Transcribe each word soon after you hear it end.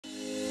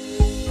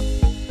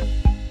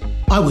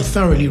I would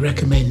thoroughly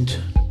recommend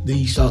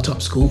the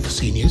Startup School for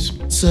seniors.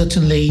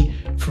 Certainly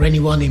for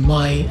anyone in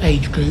my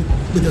age group,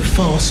 with a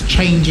fast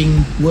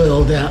changing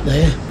world out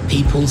there,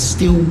 people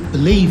still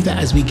believe that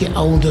as we get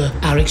older,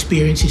 our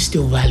experience is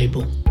still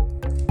valuable.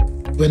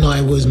 When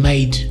I was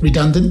made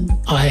redundant,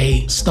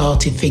 I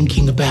started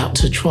thinking about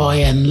to try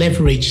and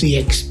leverage the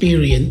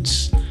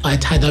experience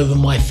I'd had over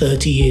my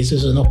 30 years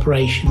as an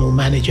operational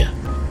manager.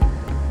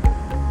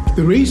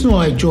 The reason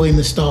why I joined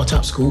the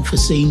Startup School for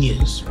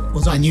seniors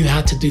was I knew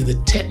how to do the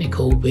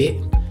technical bit.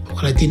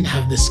 What I didn't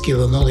have the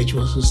skill or knowledge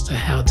was as to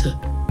how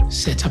to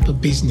set up a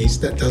business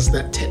that does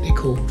that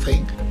technical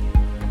thing.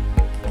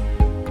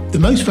 The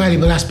most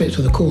valuable aspect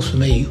of the course for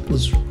me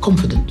was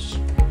confidence.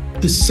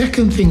 The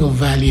second thing of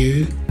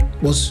value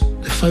was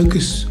the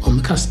focus on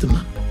the customer.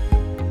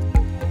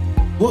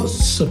 What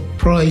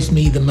surprised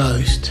me the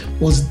most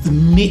was the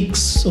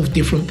mix of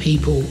different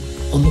people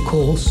on the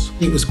course.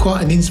 It was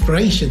quite an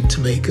inspiration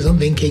to me because I'm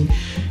thinking,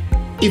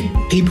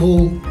 if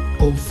people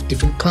of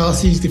different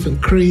classes,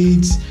 different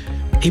creeds,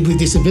 people with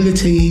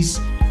disabilities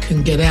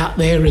can get out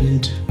there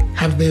and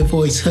have their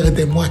voice heard,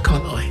 then why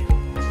can't I?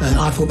 And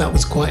I thought that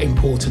was quite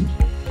important.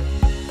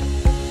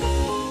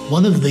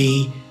 One of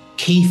the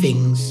key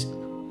things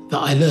that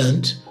I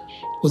learned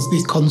was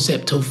this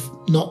concept of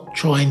not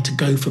trying to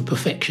go for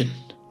perfection.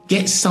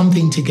 Get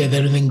something together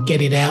and then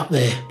get it out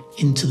there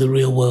into the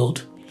real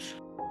world.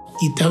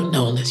 You don't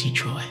know unless you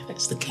try.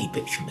 That's the key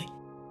bit for me.